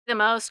The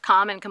most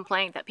common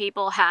complaint that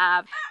people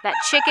have that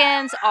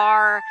chickens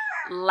are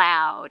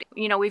loud.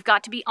 You know, we've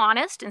got to be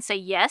honest and say,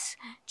 yes,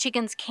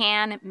 chickens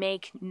can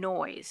make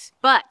noise.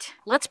 But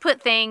let's put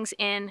things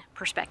in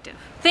perspective.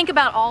 Think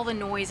about all the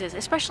noises,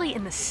 especially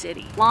in the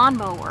city.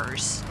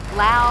 Lawnmowers,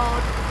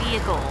 loud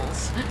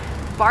vehicles,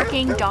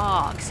 barking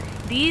dogs.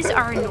 These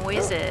are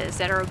noises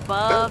that are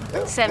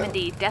above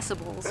 70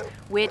 decibels,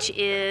 which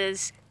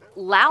is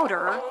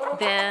louder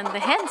than the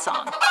hen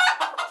song.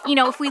 You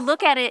know, if we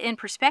look at it in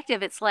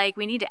perspective, it's like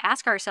we need to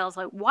ask ourselves,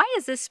 like, why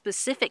is this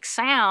specific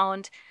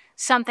sound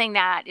something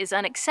that is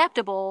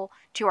unacceptable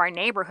to our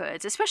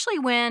neighborhoods, especially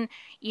when,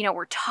 you know,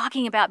 we're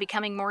talking about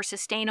becoming more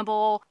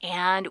sustainable,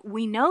 and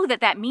we know that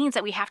that means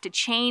that we have to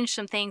change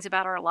some things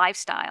about our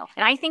lifestyle.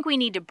 And I think we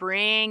need to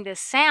bring the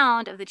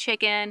sound of the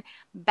chicken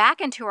back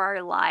into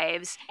our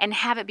lives and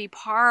have it be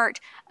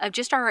part of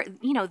just our,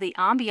 you know, the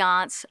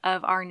ambiance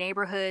of our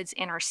neighborhoods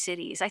and our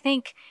cities. I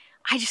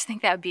just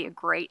think that would be a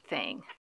great thing.